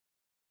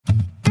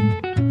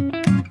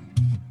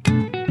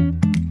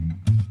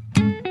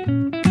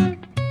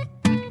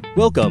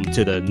Welcome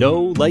to the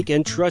Know, Like,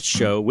 and Trust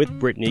Show with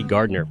Brittany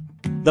Gardner,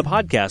 the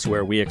podcast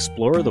where we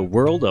explore the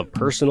world of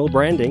personal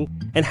branding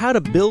and how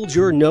to build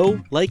your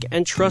know, like,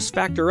 and trust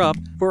factor up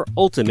for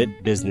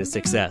ultimate business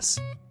success.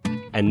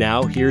 And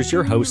now, here's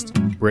your host,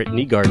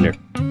 Brittany Gardner.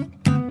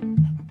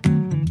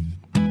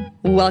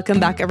 Welcome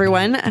back,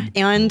 everyone,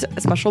 and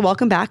a special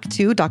welcome back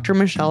to Dr.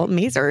 Michelle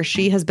Mazur.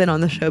 She has been on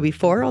the show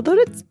before, although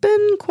it's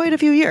been quite a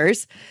few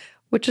years,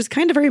 which is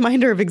kind of a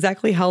reminder of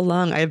exactly how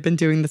long I've been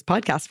doing this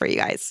podcast for you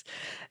guys.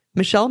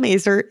 Michelle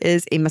Mazur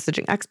is a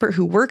messaging expert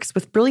who works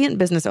with brilliant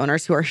business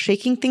owners who are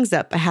shaking things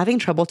up by having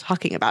trouble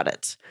talking about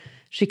it.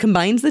 She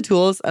combines the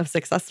tools of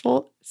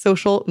successful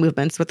social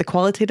movements with the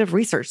qualitative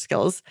research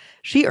skills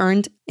she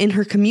earned in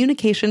her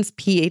communications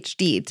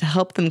PhD to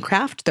help them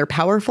craft their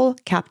powerful,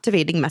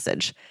 captivating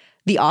message.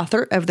 The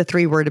author of The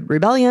 3-Word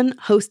Rebellion,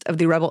 host of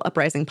the Rebel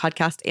Uprising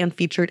podcast, and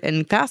featured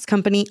in Fast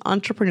Company,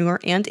 Entrepreneur,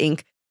 and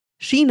Inc.,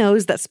 she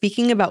knows that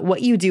speaking about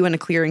what you do in a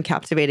clear and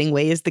captivating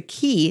way is the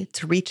key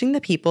to reaching the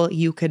people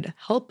you could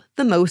help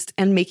the most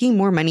and making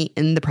more money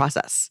in the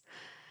process.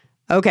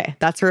 Okay,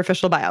 that's her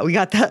official bio. We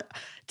got that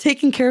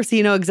taken care of so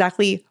you know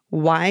exactly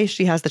why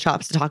she has the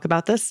chops to talk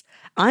about this.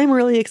 I'm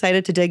really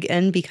excited to dig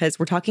in because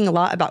we're talking a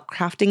lot about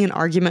crafting an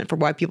argument for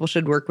why people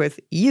should work with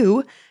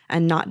you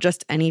and not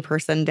just any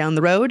person down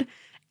the road,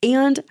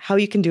 and how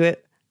you can do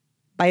it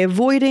by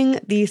avoiding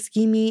the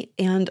schemy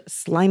and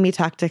slimy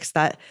tactics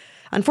that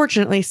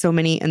unfortunately so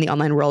many in the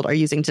online world are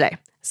using today.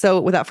 So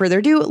without further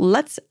ado,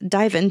 let's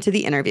dive into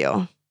the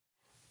interview.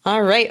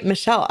 All right,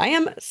 Michelle, I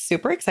am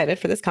super excited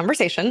for this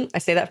conversation. I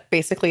say that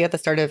basically at the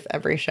start of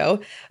every show,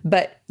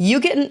 but you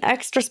get an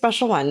extra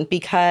special one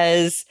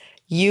because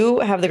you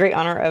have the great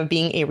honor of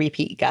being a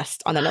repeat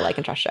guest on the Know, Like,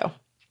 and Trust show.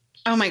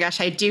 Oh my gosh,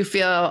 I do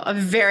feel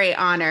very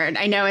honored.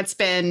 I know it's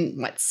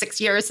been, 6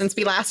 years since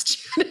we last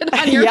chatted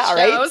on your show,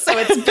 right? So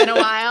it's been a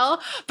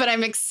while, but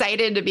I'm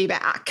excited to be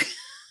back.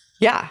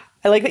 Yeah.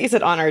 I like that you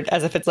said honored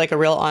as if it's like a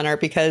real honor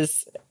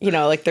because,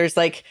 there's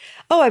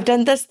oh, I've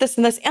done this, this,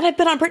 and this, and I've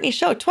been on Brittany's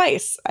show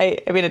twice. I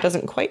mean, it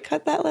doesn't quite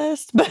cut that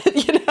list, but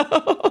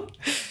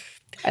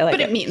I like it.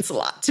 But it means a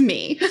lot to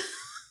me.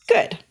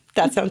 Good.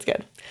 That sounds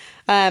good.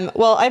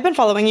 Well, I've been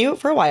following you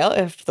for a while,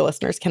 if the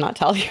listeners cannot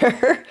tell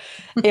here.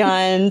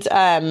 And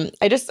I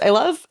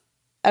love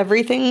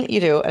everything you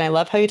do. And I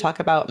love how you talk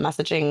about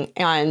messaging.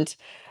 And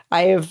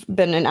I've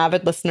been an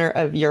avid listener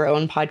of your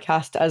own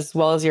podcast, as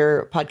well as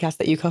your podcast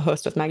that you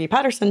co-host with Maggie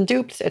Patterson,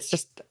 Duped. It's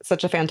just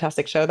such a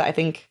fantastic show that I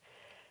think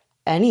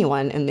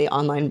anyone in the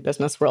online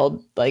business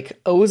world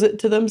owes it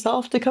to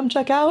themselves to come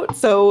check out.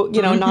 So,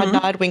 nod,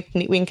 nod, wink,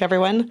 wink,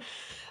 everyone.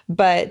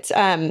 But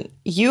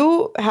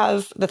you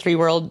have the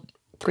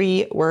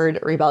 3-word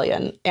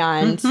rebellion.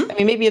 And I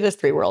mean, maybe it is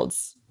 3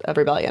 worlds of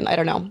rebellion. I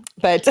don't know.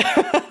 But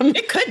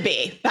it could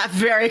be. That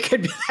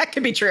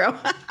could be true.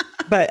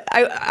 But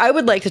I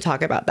would like to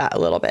talk about that a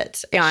little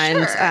bit.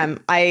 And sure.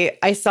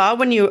 I saw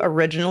when you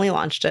originally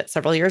launched it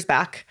several years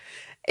back,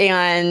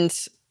 and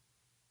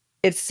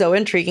it's so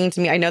intriguing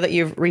to me. I know that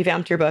you've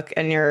revamped your book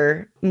and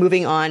you're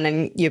moving on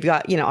and you've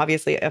got,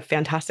 obviously a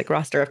fantastic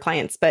roster of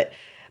clients, but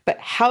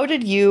how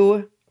did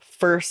you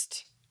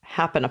first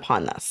happen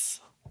upon this?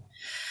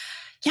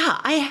 Yeah,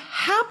 I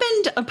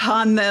happened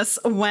upon this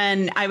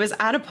when I was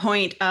at a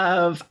point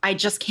of, I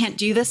just can't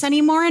do this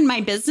anymore in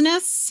my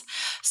business.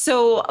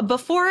 So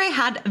before I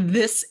had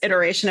this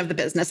iteration of the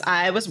business,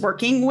 I was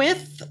working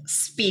with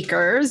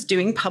speakers,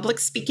 doing public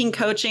speaking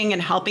coaching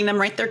and helping them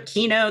write their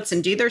keynotes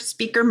and do their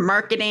speaker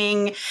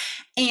marketing.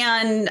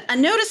 And I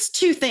noticed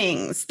 2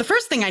 things. The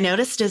first thing I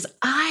noticed is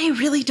I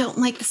really don't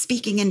like the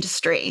speaking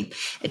industry.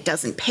 It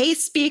doesn't pay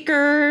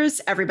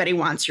speakers. Everybody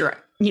wants your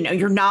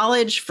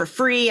knowledge for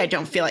free. I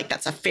don't feel like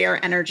that's a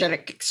fair,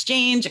 energetic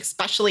exchange,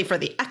 especially for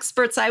the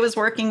experts I was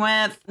working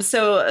with.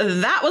 So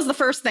that was the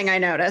first thing I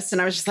noticed.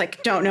 And I was just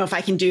like, don't know if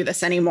I can do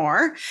this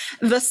anymore.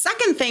 The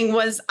second thing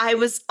was I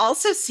was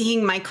also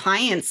seeing my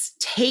clients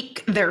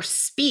take their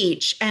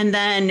speech and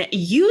then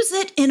use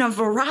it in a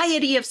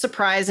variety of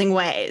surprising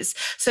ways.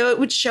 So it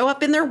would show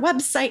up in their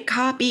website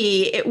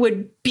copy. It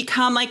would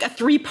become like a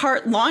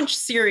 3-part launch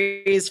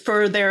series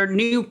for their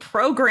new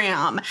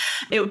program.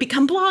 It would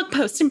become blog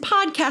posts and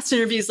podcast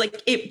interviews.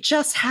 It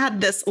just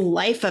had this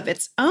life of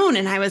its own.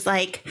 And I was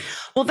like,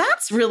 well,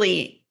 that's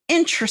really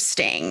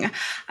interesting.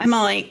 I'm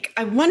all like,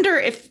 I wonder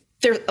if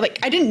there,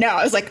 I didn't know.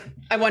 I was like,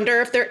 I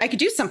wonder if I could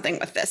do something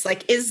with this.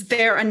 Is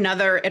there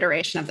another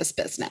iteration of this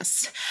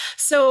business?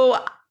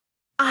 So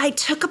I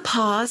took a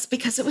pause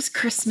because it was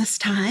Christmas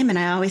time and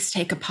I always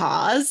take a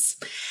pause.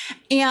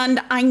 And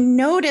I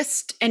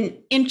noticed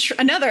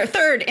another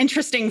third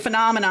interesting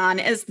phenomenon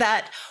is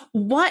that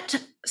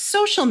what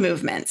social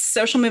movements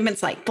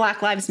like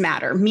Black Lives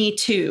Matter, Me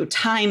Too,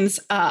 Time's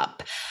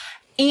Up,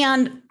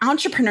 and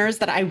entrepreneurs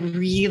that I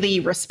really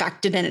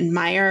respected and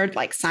admired,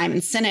 like Simon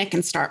Sinek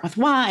and Start With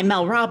Why,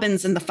 Mel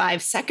Robbins and the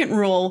 5-Second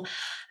Rule,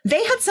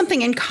 they had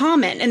something in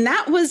common, and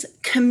that was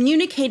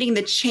communicating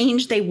the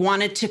change they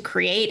wanted to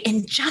create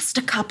in just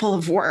a couple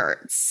of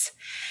words.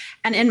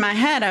 And in my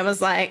head, I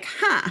was like,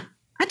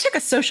 I took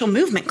a social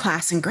movement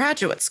class in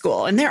graduate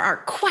school, and there are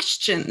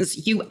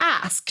questions you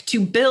ask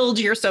to build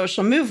your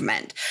social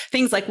movement.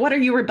 Things like, what are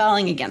you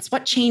rebelling against?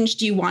 What change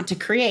do you want to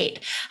create?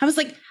 I was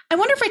like, I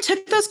wonder if I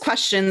took those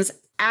questions,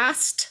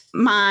 asked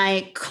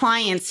my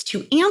clients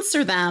to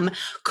answer them,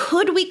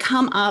 could we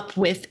come up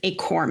with a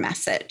core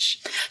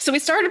message? So we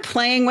started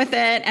playing with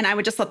it, and I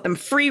would just let them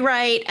free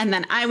write, and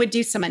then I would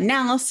do some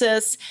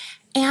analysis.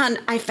 And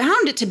I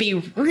found it to be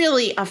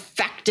really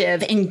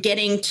effective in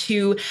getting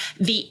to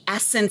the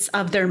essence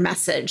of their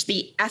message,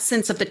 the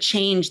essence of the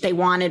change they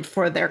wanted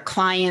for their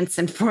clients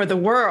and for the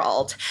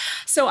world.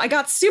 So I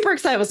got super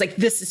excited. I was like,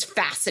 this is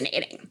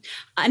fascinating.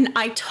 And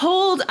I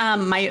told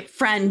my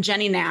friend,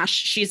 Jenny Nash,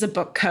 she's a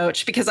book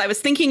coach, because I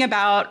was thinking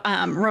about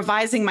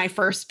revising my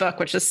first book,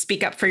 which is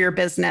Speak Up for Your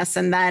Business.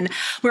 And then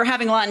we were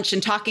having lunch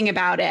and talking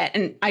about it.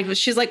 And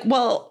she's like,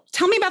 well,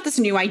 tell me about this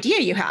new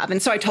idea you have.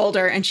 And so I told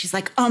her, and she's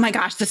like, oh my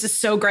gosh, this is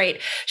so great.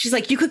 She's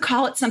like, you could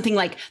call it something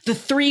like the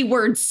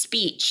 3-word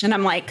speech. And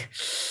I'm like,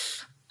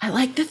 I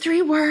like the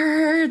 3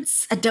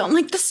 words. I don't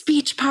like the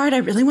speech part. I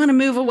really want to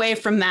move away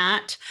from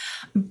that.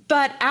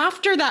 But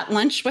after that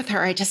lunch with her,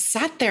 I just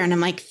sat there and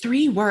I'm like,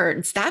 3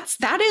 words. That's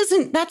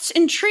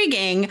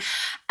intriguing.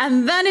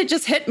 And then it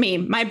just hit me.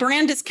 My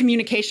brand is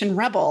Communication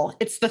Rebel.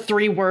 It's the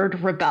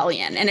 3-word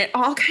rebellion. And it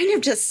all kind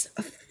of just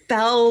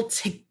fell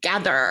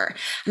together.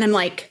 And I'm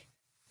like,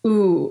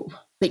 ooh,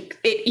 like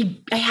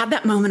I had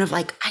that moment of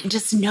like, I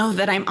just know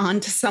that I'm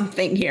onto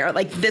something here.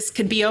 Like this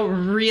could be a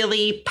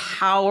really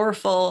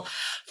powerful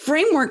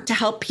framework to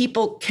help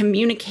people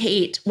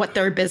communicate what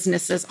their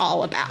business is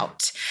all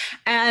about.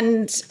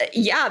 And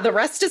yeah, the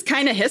rest is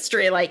kind of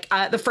history. Like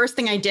the first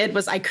thing I did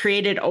was I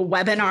created a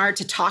webinar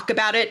to talk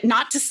about it,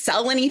 not to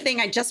sell anything.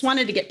 I just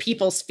wanted to get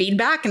people's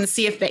feedback and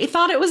see if they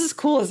thought it was as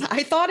cool as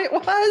I thought it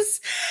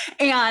was.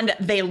 And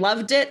they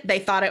loved it. They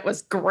thought it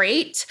was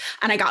great.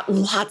 And I got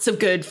lots of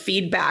good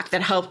feedback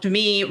that helped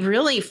me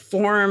really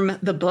form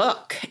the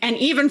book and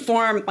even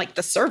form like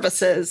the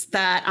services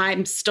that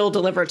I'm still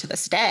deliver to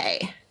this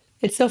day.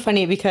 It's so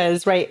funny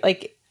because, right,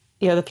 like,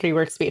 you know, the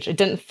 3-word speech, it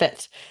didn't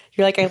fit.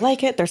 You're like, I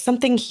like it. There's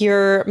something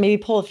here. Maybe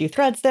pull a few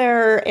threads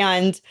there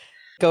and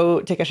go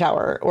take a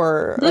shower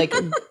or like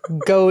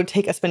go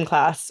take a spin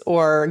class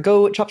or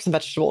go chop some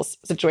vegetables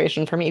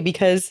situation for me,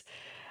 because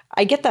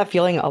I get that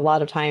feeling a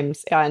lot of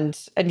times. And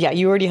yeah,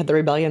 you already had the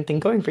rebellion thing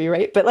going for you,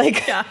 right? But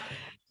like, yeah.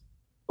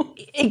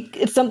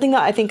 It's something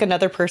that I think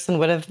another person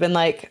would have been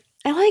like,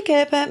 I like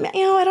it, but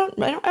you know, I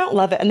don't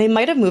love it. And they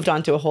might have moved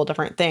on to a whole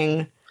different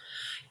thing.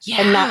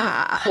 Yeah. And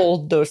not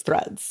hold those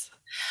threads.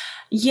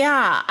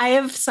 Yeah. I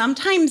have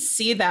sometimes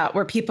see that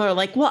where people are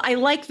like, well, I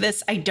like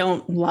this. I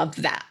don't love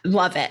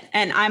it.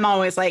 And I'm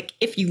always like,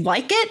 if you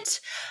like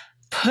it,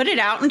 put it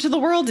out into the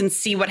world and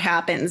see what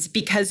happens,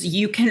 because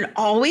you can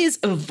always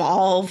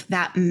evolve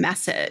that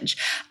message.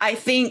 I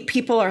think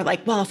people are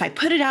like, well, if I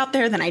put it out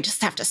there, then I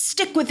just have to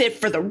stick with it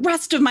for the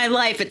rest of my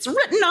life. It's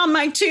written on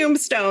my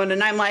tombstone.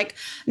 And I'm like,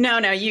 no,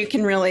 you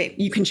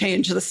can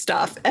change the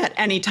stuff at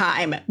any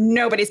time.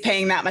 Nobody's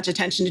paying that much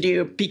attention to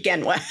you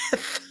begin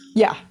with.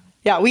 Yeah.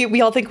 Yeah.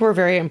 We all think we're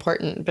very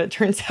important, but it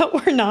turns out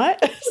we're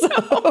not.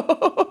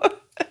 So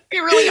we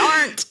really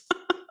aren't.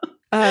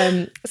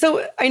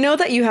 So I know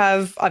that you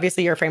have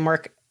obviously your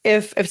framework.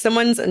 If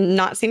someone's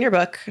not seen your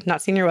book,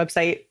 not seen your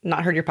website,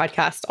 not heard your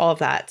podcast, all of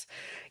that,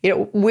 you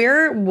know,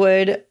 where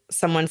would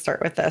someone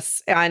start with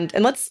this? And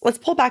let's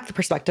pull back the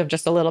perspective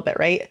just a little bit,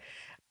 right?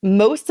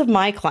 Most of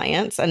my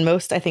clients and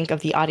most, I think,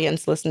 of the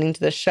audience listening to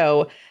this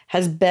show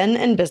has been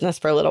in business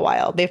for a little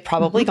while. They've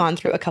probably gone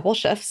through a couple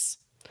shifts.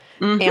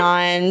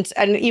 And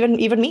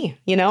even me,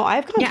 you know,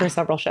 I've gone through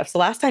several shifts. The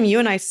last time you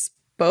and I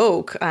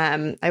spoke,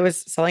 I was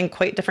selling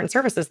quite different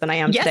services than I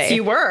am today. Yes,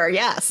 you were.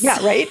 Yes. Yeah.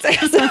 Right.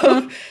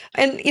 So,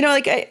 and you know,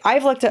 like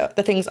I've looked at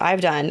the things I've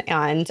done,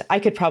 and I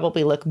could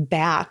probably look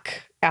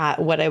back at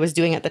what I was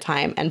doing at the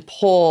time and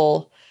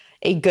pull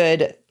a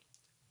good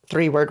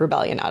 3-word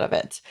rebellion out of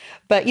it.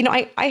 But, you know,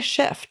 I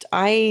shift,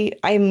 I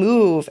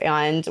move.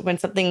 And when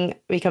something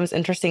becomes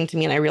interesting to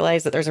me and I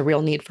realize that there's a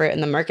real need for it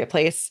in the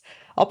marketplace,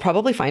 I'll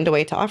probably find a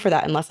way to offer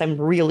that unless I'm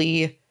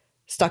really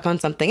stuck on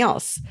something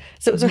else.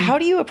 So how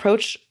do you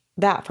approach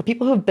that for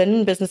people who have been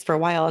in business for a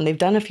while and they've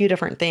done a few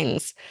different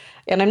things?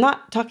 And I'm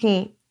not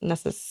talking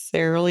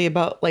necessarily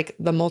about like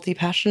the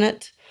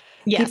multi-passionate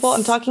people.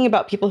 I'm talking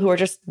about people who are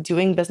just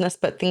doing business,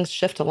 but things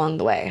shift along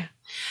the way.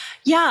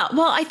 Yeah,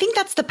 well, I think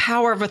that's the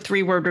power of a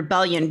 3-word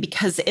rebellion,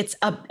 because it's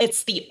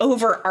the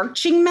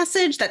overarching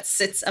message that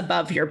sits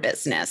above your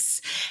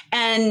business.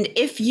 And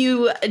if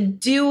you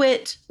do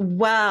it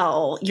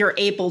well, you're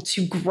able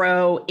to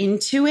grow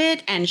into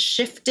it and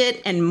shift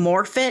it and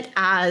morph it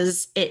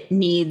as it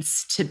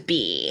needs to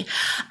be.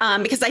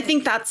 Because I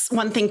think that's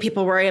one thing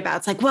people worry about.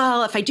 It's like,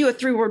 well, if I do a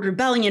 3-word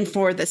rebellion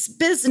for this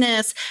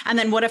business, and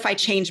then what if I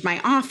change my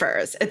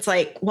offers? It's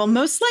like, well,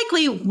 most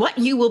likely what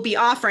you will be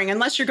offering,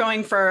 unless you're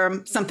going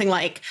for something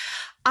like,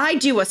 I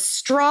do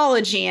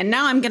astrology and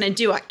now I'm going to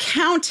do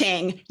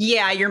accounting.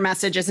 Yeah, your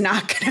message is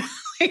not going to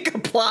like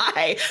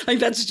apply. Like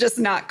that's just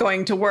not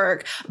going to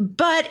work.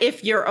 But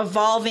if you're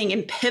evolving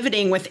and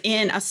pivoting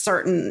within a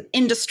certain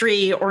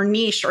industry or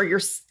niche,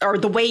 or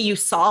the way you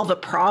solve a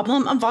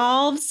problem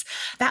evolves,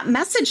 that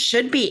message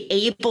should be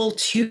able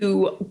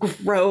to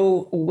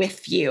grow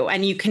with you.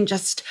 And you can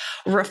just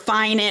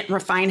refine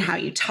how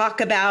you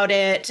talk about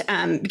it.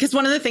 Because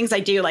one of the things I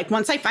do, like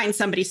once I find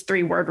somebody's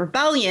 3-word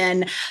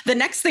rebellion, the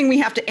next thing we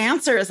have to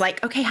answer is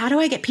like, okay, how do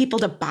I get people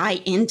to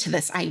buy into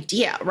this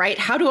idea, right?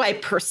 How do I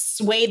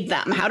persuade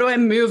them? How do I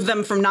move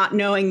them from not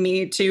knowing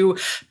me to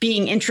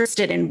being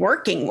interested in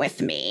working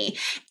with me?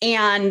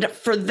 And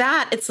for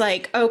that, it's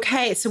like,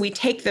 okay, so we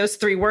take those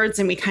 3 words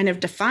and we kind of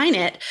define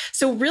it.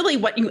 So really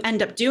what you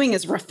end up doing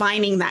is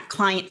refining that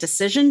client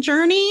decision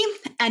journey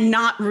and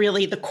not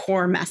really the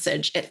core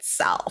message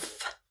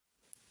itself.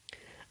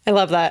 I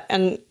love that.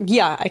 And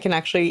yeah, I can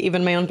actually,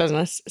 even my own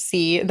business,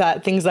 see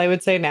that things I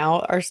would say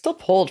now are still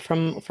pulled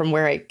from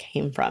where I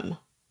came from.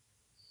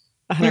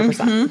 100%.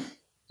 Mm-hmm.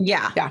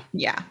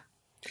 Yeah.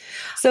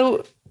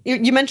 So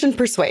you mentioned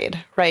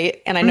persuade,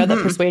 right? And I know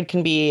that persuade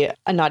can be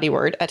a naughty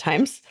word at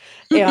times,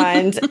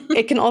 and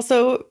it can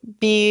also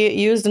be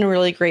used in a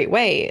really great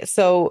way.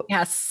 So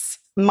yes,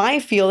 my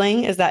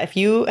feeling is that if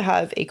you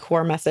have a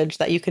core message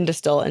that you can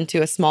distill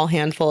into a small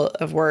handful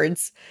of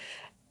words,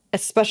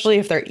 especially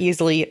if they're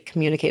easily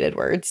communicated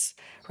words,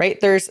 right?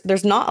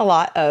 There's not a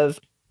lot of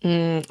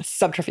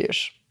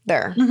subterfuge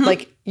there.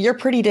 Like you're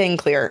pretty dang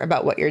clear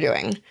about what you're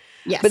doing.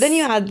 Yes. But then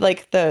you add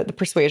like the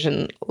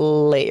persuasion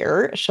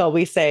layer, shall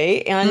we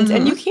say, and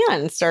you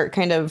can start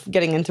kind of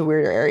getting into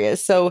weirder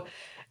areas. So,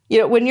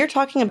 when you're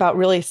talking about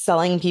really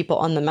selling people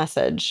on the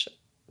message,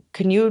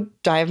 can you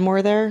dive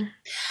more there?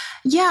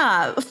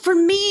 Yeah, for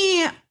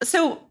me,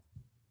 so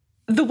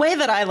the way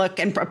that I look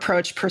and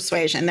approach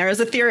persuasion, there is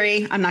a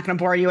theory, I'm not going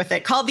to bore you with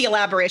it, called the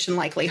elaboration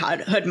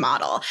likelihood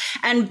model.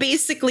 And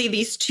basically,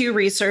 these 2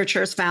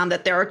 researchers found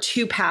that there are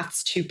 2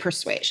 paths to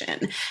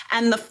persuasion.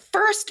 And the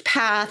first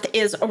path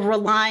is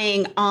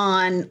relying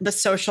on the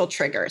social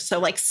triggers. So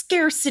like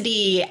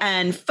scarcity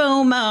and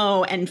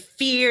FOMO and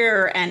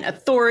fear and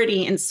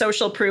authority and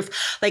social proof,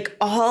 like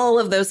all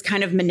of those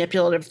kind of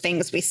manipulative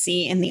things we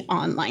see in the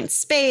online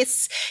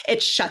space.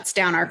 It shuts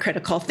down our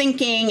critical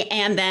thinking.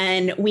 And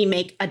then we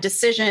make a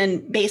decision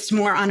based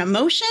more on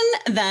emotion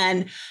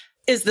than,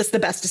 is this the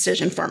best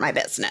decision for my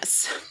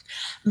business?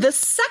 The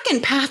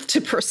second path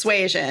to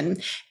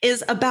persuasion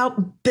is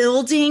about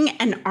building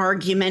an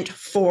argument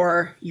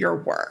for your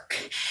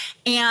work.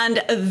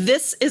 And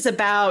this is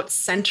about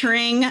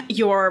centering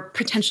your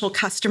potential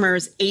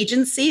customer's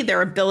agency,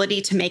 their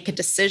ability to make a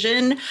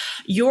decision.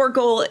 Your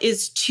goal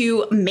is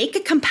to make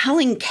a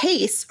compelling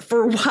case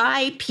for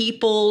why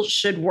people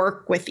should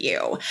work with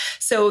you.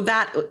 So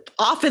that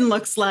often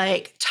looks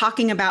like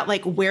talking about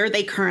like where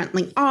they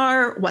currently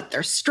are, what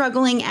they're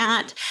struggling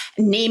at,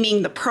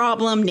 naming the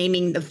problem,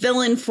 naming the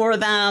villain for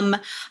them,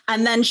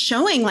 and then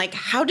showing like,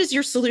 how does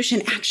your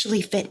solution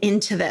actually fit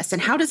into this?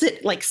 And how does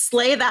it like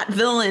slay that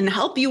villain,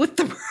 help you with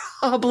the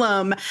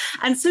problem?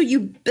 And so you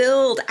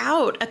build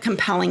out a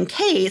compelling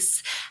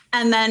case.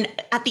 And then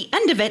at the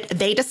end of it,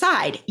 they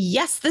decide,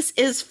 yes, this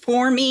is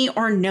for me,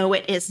 or no,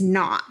 it is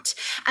not.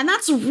 And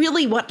that's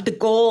really what the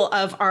goal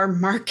of our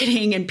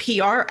marketing and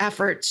PR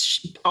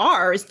efforts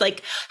are, is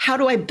like, how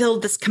do I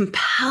build this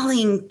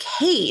compelling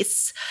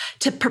case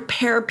to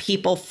prepare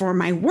people for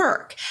my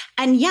work?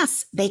 And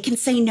yes, they can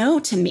say no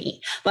to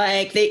me.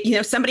 Like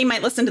somebody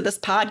might listen to this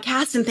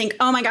podcast and think,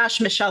 oh my gosh,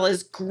 Michelle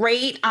is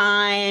great.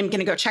 I'm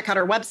going to go check out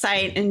her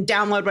website and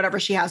download whatever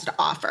she has to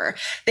offer.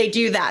 They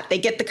do that. They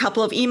get the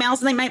couple of emails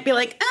and they might be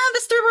like,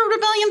 this 3-word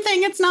rebellion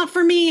thing, it's not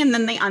for me. And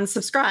then they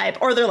unsubscribe.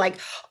 Or they're like,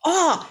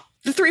 oh,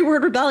 the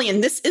 3-word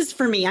rebellion, this is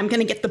for me. I'm going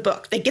to get the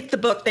book. They get the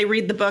book. They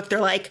read the book.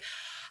 They're like,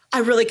 I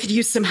really could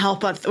use some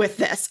help with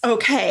this.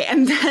 Okay.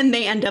 And then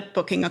they end up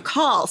booking a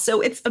call.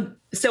 So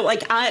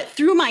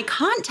through my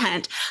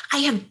content, I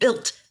have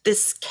built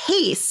this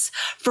case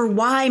for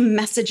why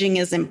messaging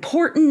is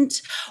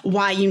important,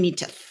 why you need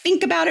to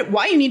think about it,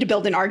 why you need to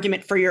build an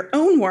argument for your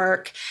own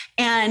work.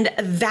 And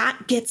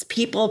that gets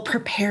people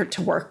prepared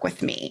to work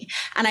with me.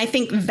 And I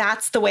think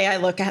that's the way I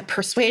look at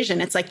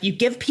persuasion. It's like you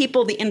give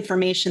people the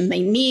information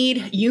they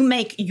need, you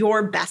make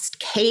your best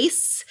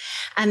case,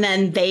 and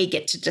then they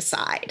get to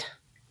decide.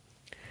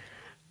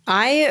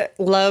 I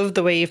love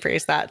the way you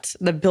phrase that,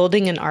 the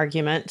building an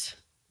argument,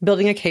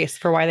 building a case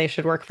for why they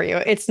should work for you.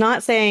 It's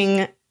not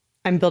saying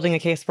I'm building a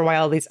case for why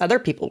all these other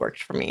people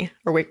worked for me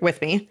or work with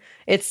me.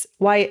 It's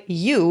why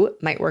you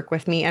might work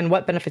with me and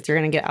what benefits you're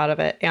going to get out of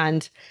it.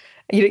 And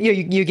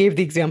you gave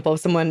the example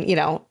of someone,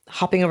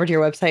 hopping over to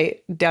your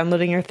website,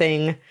 downloading your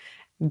thing,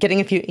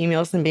 getting a few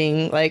emails and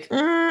being like,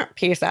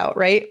 peace out,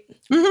 right?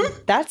 Mm-hmm.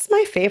 That's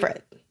my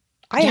favorite.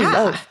 I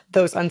love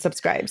those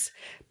unsubscribes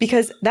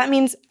because that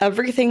means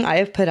everything I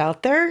have put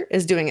out there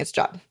is doing its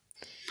job.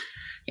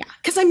 Yeah.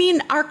 Because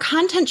our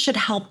content should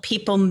help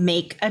people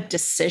make a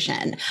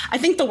decision. I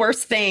think the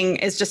worst thing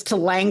is just to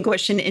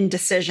languish in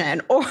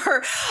indecision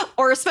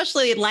or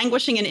especially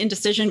languishing in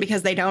indecision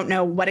because they don't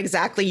know what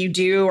exactly you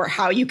do or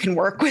how you can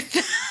work with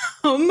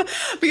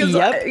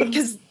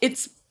because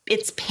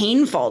it's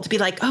painful to be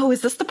like, oh,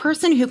 is this the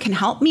person who can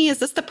help me? Is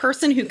this the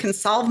person who can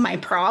solve my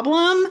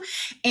problem?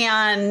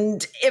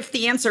 And if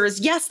the answer is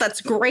yes, that's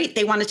great.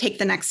 They want to take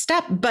the next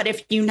step. But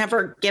if you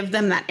never give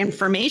them that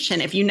information,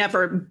 if you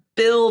never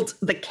build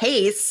the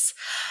case,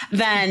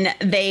 then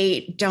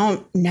they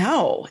don't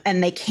know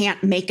and they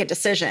can't make a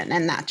decision.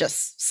 And that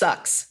just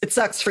sucks. It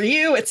sucks for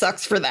you. It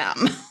sucks for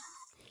them.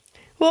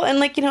 Well,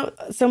 and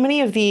so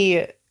many of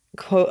the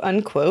quote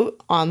unquote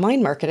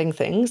online marketing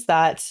things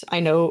that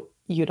I know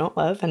you don't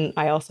love, and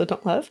I also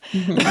don't love.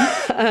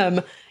 Mm-hmm.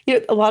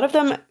 A lot of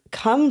them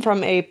come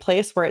from a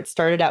place where it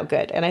started out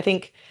good. And I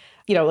think,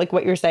 like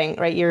what you're saying,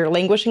 right? You're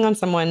languishing on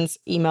someone's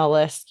email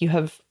list. You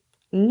have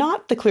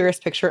not the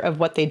clearest picture of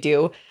what they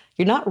do.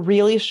 You're not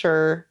really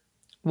sure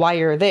why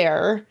you're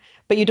there,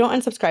 but you don't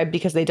unsubscribe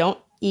because they don't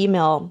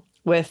email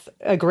with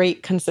a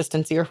great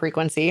consistency or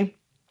frequency.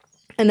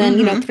 And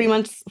then, 3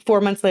 months,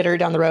 4 months later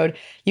down the road,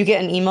 you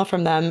get an email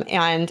from them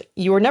and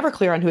you were never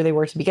clear on who they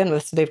were to begin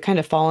with. So they've kind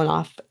of fallen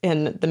off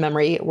in the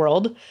memory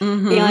world.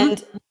 Mm-hmm.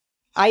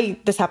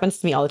 And this happens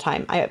to me all the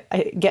time. I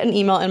get an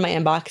email in my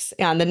inbox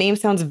and the name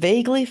sounds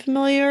vaguely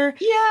familiar.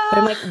 Yeah. But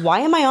I'm like, why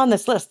am I on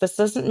this list? This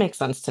doesn't make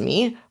sense to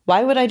me.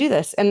 Why would I do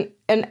this? And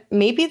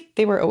maybe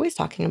they were always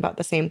talking about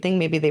the same thing.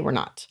 Maybe they were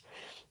not.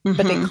 Mm-hmm.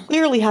 But they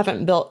clearly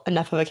haven't built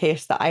enough of a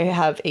case that I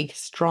have a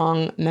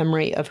strong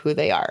memory of who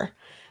they are.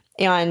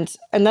 And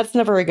that's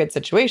never a good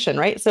situation,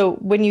 right? So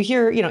when you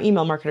hear,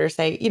 email marketers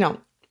say,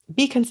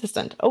 be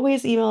consistent,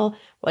 always email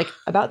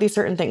about these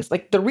certain things.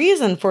 The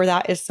reason for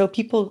that is so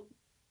people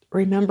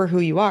remember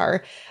who you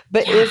are.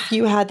 But if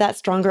you had that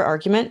stronger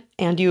argument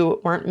and you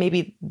weren't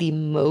maybe the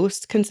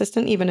most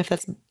consistent, even if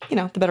that's,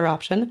 the better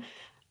option,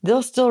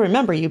 they'll still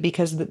remember you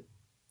because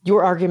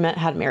your argument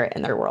had merit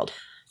in their world.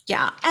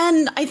 Yeah.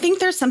 And I think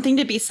there's something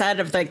to be said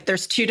of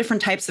there's two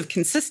different types of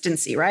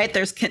consistency, right?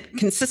 There's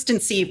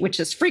consistency, which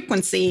is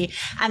frequency,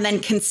 and then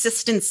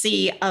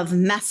consistency of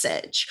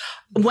message.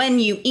 When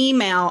you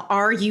email,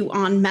 are you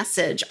on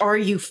message? Are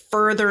you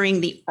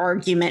furthering the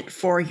argument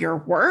for your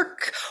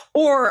work?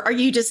 Or are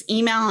you just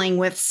emailing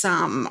with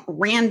some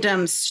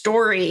random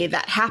story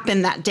that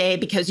happened that day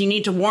because you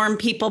need to warm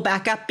people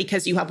back up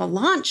because you have a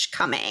launch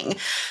coming?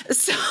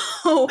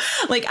 So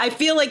I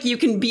feel like you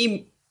can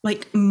be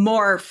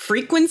more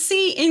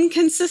frequency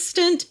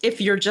inconsistent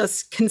if you're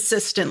just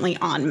consistently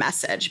on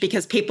message,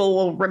 because people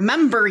will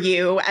remember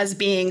you as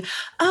being,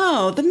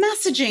 oh, the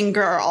messaging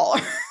girl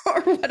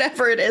or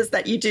whatever it is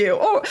that you do,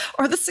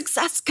 or the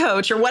success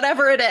coach or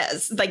whatever it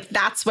is.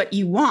 That's what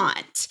you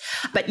want,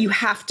 but you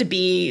have to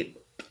be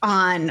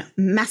on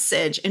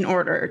message in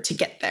order to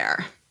get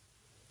there.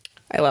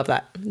 I love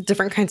that.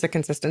 Different kinds of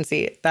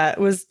consistency. That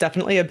was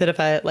definitely a bit of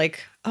a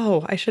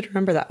oh, I should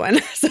remember that one.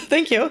 So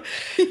thank you.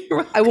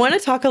 I want to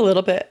talk a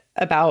little bit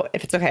about,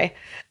 if it's okay,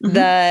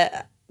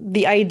 the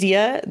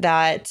idea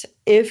that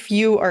if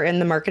you are in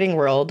the marketing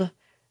world,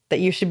 that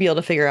you should be able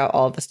to figure out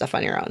all of the stuff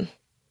on your own.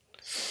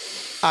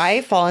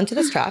 I fall into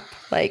this trap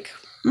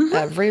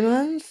every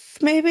month,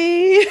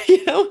 maybe,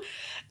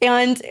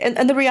 and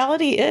the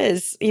reality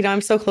is,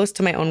 I'm so close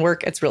to my own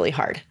work. It's really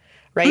hard.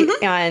 Right.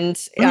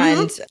 Mm-hmm.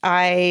 And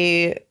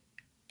I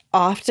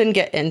often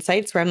get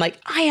insights where I'm like,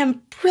 I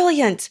am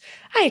brilliant.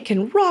 I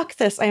can rock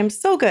this. I am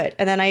so good.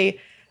 And then a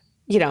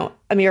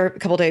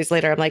couple of days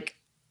later, I'm like,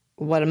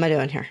 what am I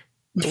doing here?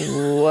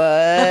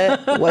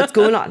 What's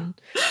going on?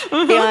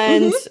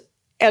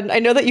 And I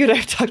know that you and I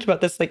have talked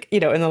about this,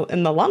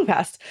 in the long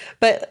past,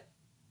 but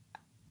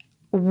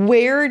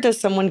where does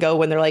someone go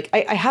when they're like,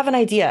 I have an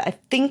idea. I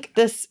think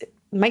this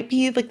might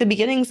be the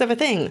beginnings of a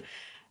thing.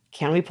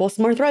 Can we pull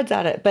some more threads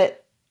at it? But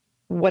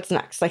what's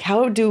next?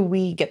 How do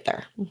we get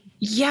there?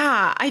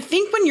 Yeah, I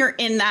think when you're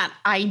in that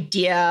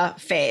idea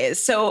phase.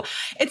 So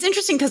it's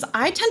interesting because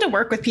I tend to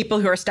work with people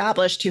who are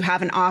established, who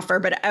have an offer,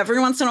 but every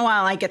once in a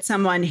while I get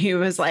someone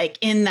who is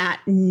in that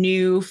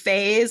new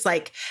phase.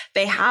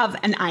 They have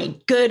a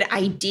good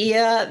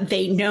idea.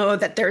 They know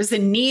that there's a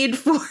need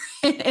for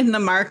it in the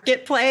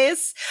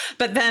marketplace,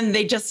 but then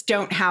they just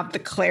don't have the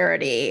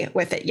clarity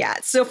with it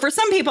yet. So for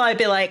some people, I'd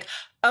be like,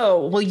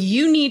 oh, well,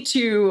 you need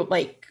to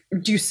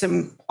do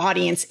some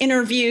audience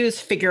interviews,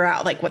 figure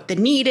out what the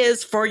need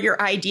is for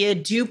your idea.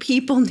 Do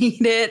people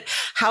need it?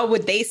 How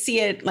would they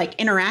see it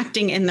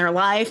interacting in their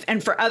life?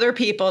 And for other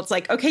people, it's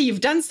okay, you've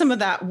done some of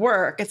that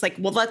work. It's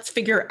well, let's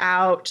figure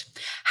out,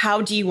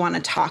 how do you want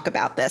to talk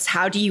about this?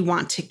 How do you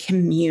want to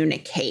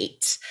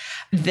communicate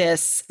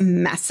this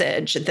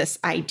message, this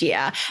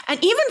idea?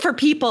 And even for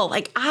people,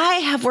 I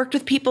have worked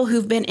with people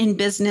who've been in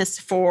business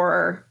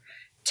for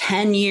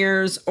 10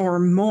 years or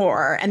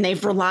more, and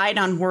they've relied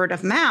on word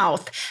of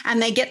mouth,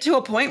 and they get to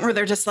a point where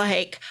they're just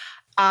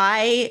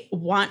I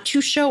want to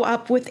show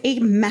up with a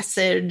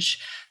message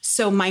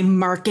so my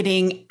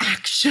marketing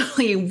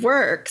actually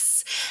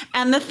works.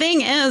 And the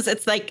thing is,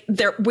 it's like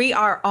we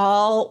are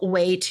all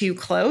way too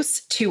close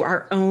to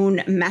our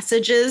own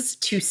messages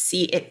to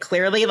see it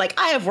clearly. Like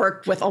I have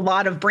worked with a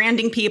lot of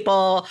branding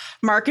people,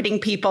 marketing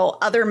people,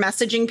 other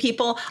messaging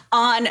people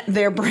on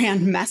their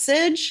brand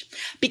message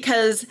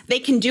because they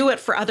can do it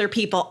for other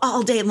people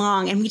all day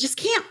long. And we just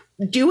can't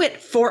do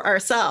it for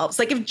ourselves.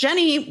 Like if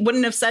Jenny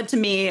wouldn't have said to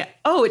me,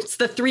 oh, it's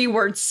the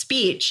 3-word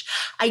speech,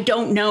 I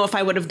don't know if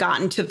I would have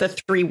gotten to the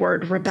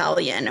 3-word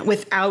rebellion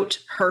without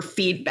her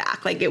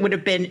feedback. Like it would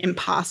have been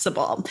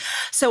impossible.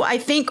 So I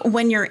think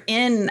when you're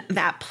in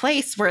that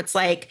place where it's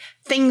like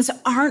things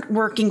aren't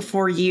working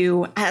for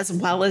you as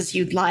well as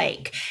you'd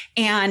like,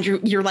 and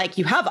you're like,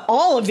 you have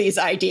all of these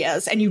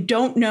ideas and you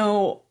don't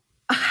know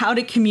how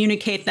to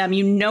communicate them,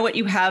 you know what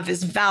you have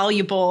is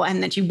valuable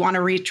and that you want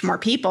to reach more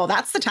people.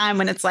 That's the time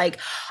when it's like,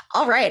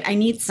 all right, I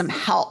need some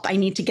help. I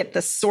need to get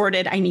this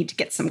sorted. I need to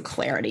get some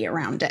clarity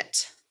around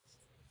it.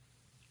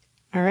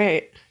 All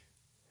right.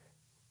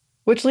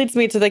 Which leads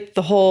me to like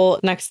the whole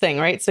next thing,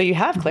 right? So you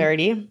have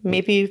clarity.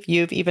 Maybe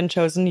you've even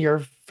chosen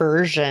your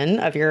version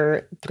of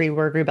your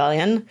 3-word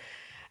rebellion.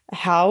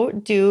 How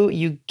do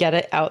you get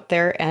it out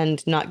there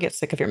and not get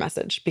sick of your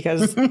message?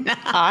 Because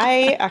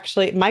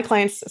my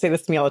clients say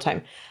this to me all the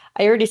time.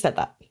 I already said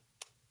that.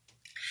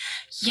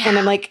 Yeah. And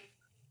I'm like,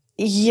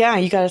 yeah,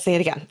 you got to say it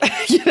again,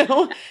 you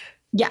know?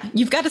 Yeah,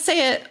 you've got to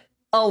say it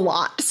a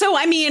lot. So,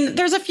 I mean,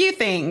 there's a few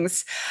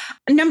things.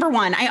 Number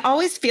one, I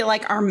always feel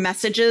like our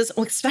messages,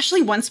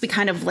 especially once we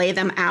kind of lay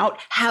them out,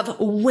 have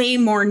way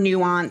more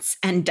nuance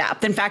and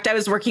depth. In fact, I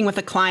was working with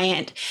a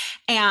client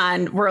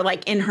and we're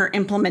like in her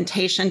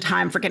implementation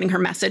time for getting her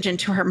message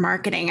into her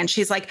marketing. And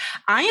she's like,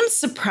 I am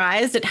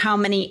surprised at how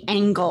many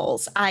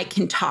angles I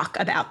can talk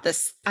about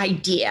this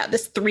idea,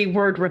 this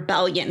 3-word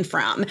rebellion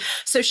from.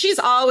 So she's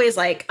always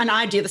like, and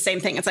I do the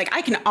same thing. It's like,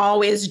 I can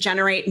always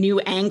generate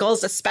new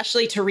angles,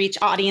 especially to reach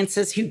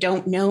audiences who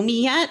don't know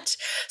me yet.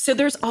 So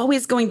there's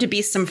always going to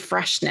be some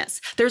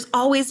freshness. There's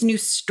always new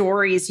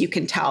stories you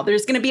can tell.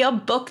 There's going to be a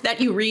book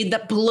that you read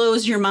that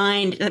blows your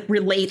mind, that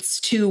relates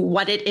to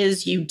what it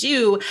is you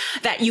do,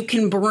 that you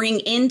can bring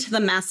into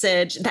the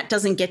message that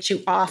doesn't get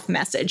you off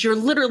message. You're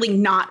literally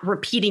not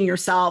repeating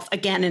yourself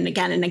again and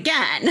again and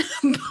again,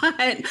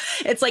 but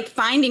it's like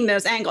finding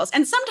those angles.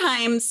 And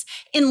sometimes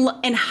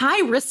in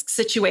high risk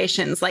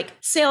situations, like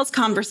sales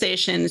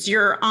conversations,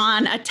 you're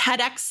on a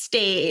TEDx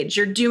stage,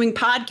 you're doing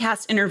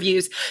podcast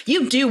interviews,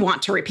 you do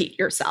want to repeat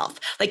yourself.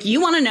 Like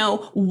you want to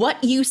know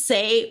what you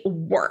say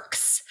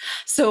works.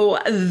 So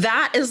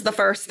that is the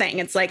first thing.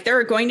 It's like there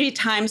are going to be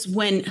times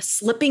when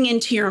slipping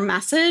into your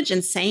message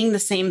and saying the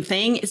same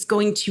thing is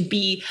going to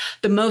be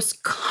the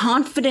most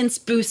confidence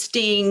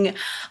boosting,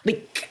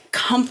 like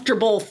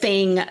comfortable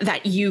thing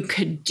that you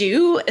could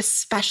do,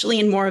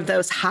 especially in more of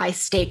those high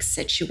stakes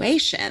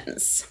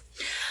situations.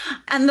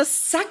 And the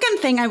second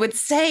thing I would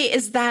say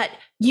is that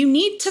you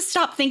need to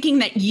stop thinking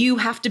that you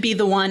have to be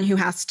the one who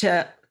has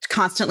to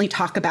constantly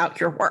talk about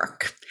your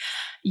work.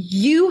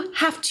 You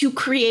have to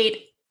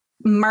create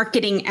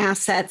marketing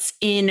assets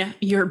in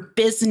your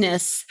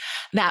business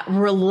that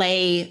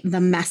relay the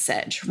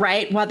message,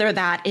 right? Whether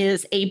that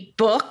is a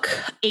book,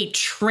 a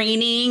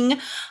training,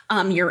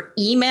 your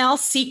email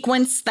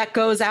sequence that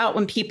goes out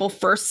when people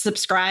first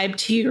subscribe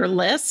to your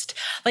list.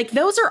 Like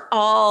those are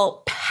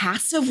all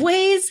passive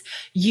ways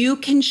you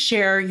can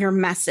share your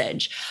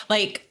message.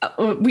 Like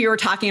we were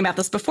talking about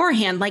this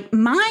beforehand, like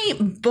my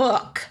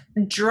book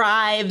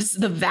drives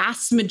the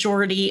vast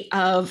majority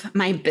of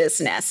my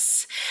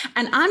business.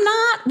 And I'm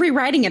not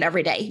rewriting it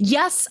every day.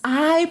 Yes,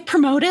 I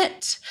promote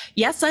it.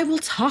 Yes, I will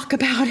talk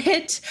about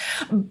it,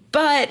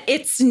 but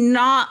it's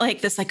not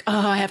like this, like,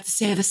 oh, I have to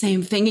say the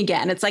same thing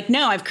again. It's like,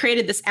 no, I've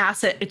created this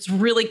asset. It's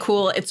really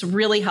cool. It's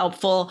really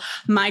helpful.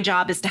 My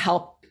job is to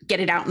help get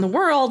it out in the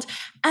world.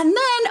 And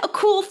then a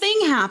cool thing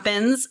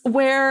happens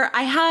where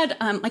I had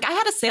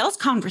a sales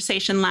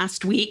conversation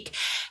last week,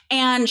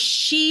 and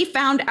she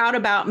found out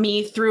about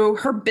me through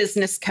her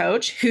business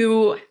coach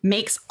who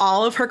makes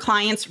all of her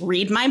clients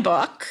read my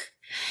book.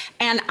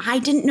 And I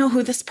didn't know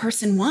who this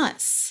person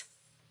was.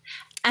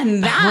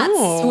 And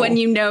that's when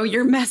you know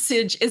your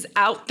message is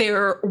out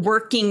there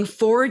working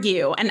for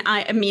you. And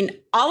I mean,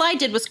 all I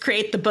did was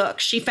create the book.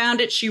 She found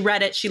it, she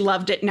read it, she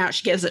loved it. Now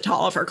she gives it to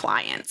all of her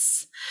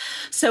clients.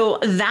 So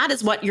that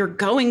is what you're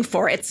going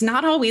for. It's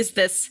not always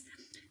this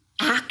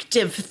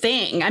active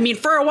thing. I mean,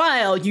 for a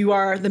while, you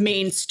are the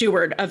main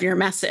steward of your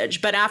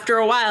message, but after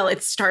a while,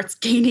 it starts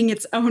gaining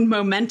its own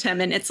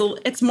momentum and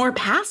it's more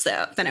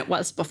passive than it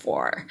was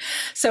before.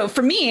 So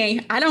for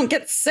me, I don't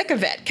get sick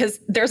of it because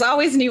there's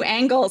always new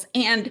angles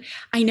and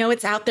I know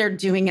it's out there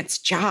doing its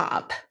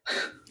job.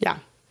 Yeah.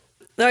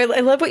 No,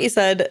 I love what you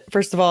said.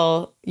 First of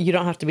all, you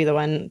don't have to be the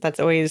one that's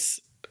always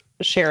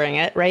sharing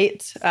it,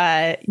 right?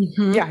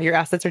 Yeah, your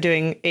assets are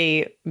doing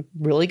a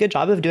really good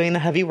job of doing the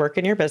heavy work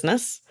in your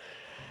business.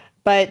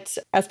 But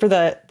as for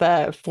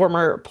the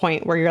former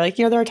point where you're like,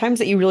 there are times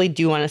that you really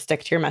do want to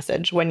stick to your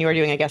message when you are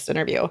doing a guest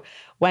interview,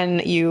 when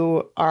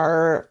you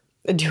are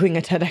doing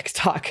a TEDx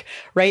talk,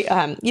 right?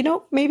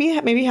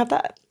 Maybe have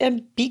that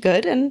and be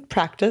good and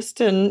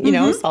practiced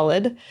and,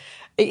 solid.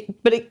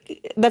 But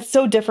that's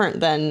so different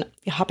than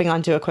hopping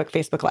onto a quick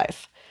Facebook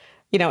Live.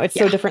 It's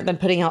so different than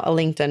putting out a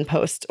LinkedIn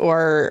post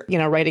or,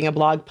 writing a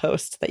blog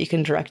post that you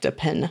can direct a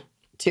pin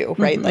to,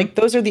 right? Like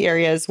those are the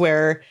areas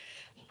where,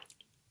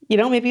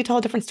 maybe you tell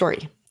a different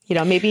story.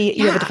 Maybe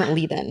you have a different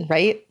lead in,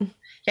 right?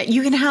 Yeah,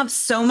 you can have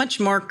so much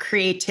more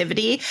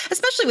creativity,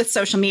 especially with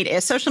social media.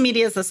 Social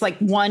media is this like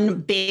one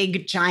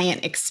big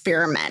giant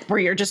experiment where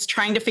you're just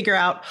trying to figure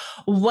out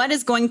what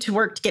is going to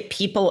work to get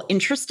people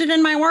interested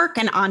in my work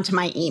and onto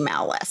my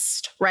email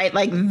list, right?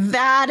 Like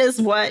that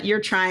is what you're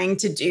trying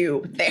to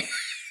do there.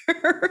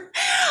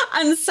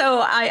 And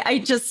so I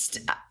just,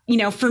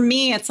 for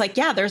me, it's like,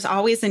 there's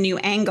always a new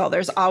angle.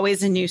 There's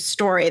always a new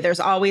story.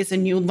 There's always a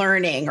new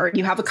learning, or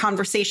you have a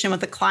conversation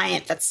with a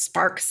client that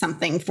sparks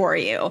something for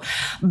you.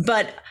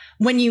 But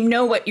when you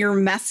know what your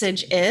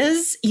message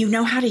is, you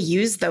know how to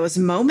use those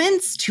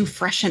moments to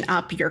freshen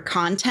up your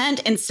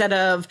content instead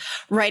of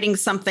writing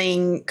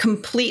something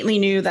completely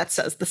new that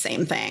says the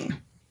same thing.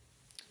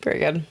 Very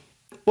good.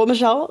 Well,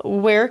 Michelle,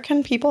 where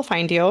can people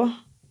find you?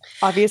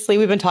 Obviously,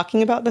 we've been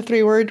talking about the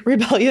 3-word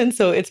rebellion,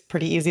 so it's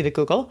pretty easy to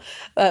Google.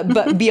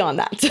 But beyond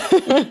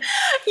that.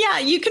 Yeah,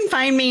 you can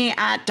find me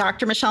at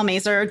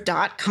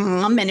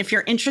drmichellemazur.com. And if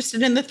you're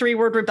interested in the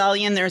 3-word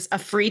rebellion, there's a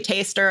free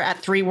taster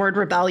at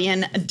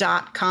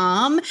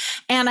 3wordrebellion.com.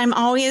 And I'm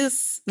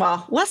always,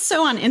 less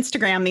so on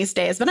Instagram these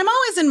days, but I'm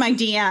always in my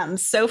DMs.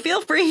 So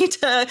feel free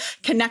to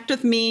connect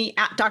with me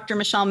at Dr.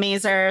 Michelle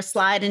Mazur,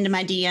 slide into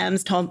my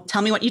DMs,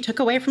 tell me what you took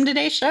away from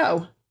today's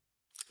show.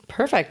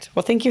 Perfect.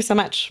 Well, thank you so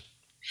much.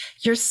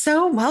 You're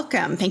so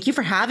welcome. Thank you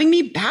for having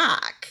me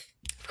back.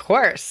 Of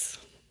course.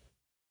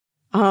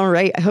 All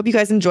right. I hope you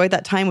guys enjoyed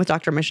that time with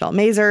Dr. Michelle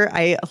Mazur.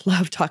 I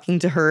love talking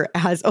to her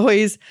as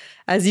always.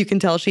 As you can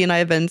tell, she and I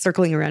have been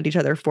circling around each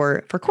other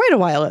for quite a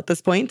while at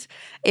this point.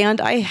 And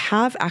I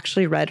have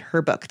actually read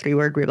her book,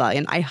 3-Word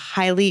Rebellion. I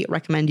highly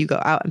recommend you go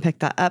out and pick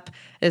that up.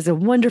 It is a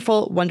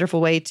wonderful, wonderful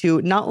way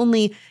to not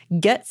only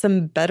get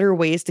some better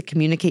ways to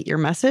communicate your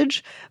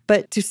message,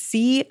 but to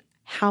see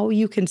how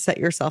you can set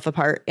yourself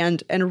apart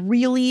and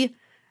really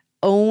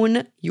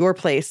own your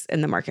place in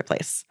the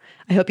marketplace.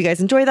 I hope you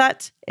guys enjoy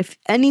that. If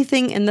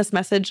anything in this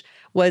message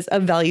was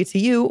of value to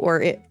you,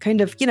 or it kind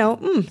of,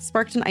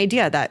 sparked an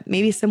idea that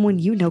maybe someone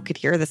could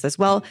hear this as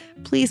well,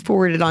 please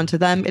forward it on to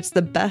them. It's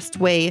the best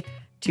way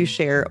to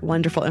share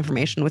wonderful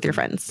information with your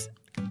friends.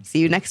 See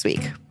you next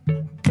week.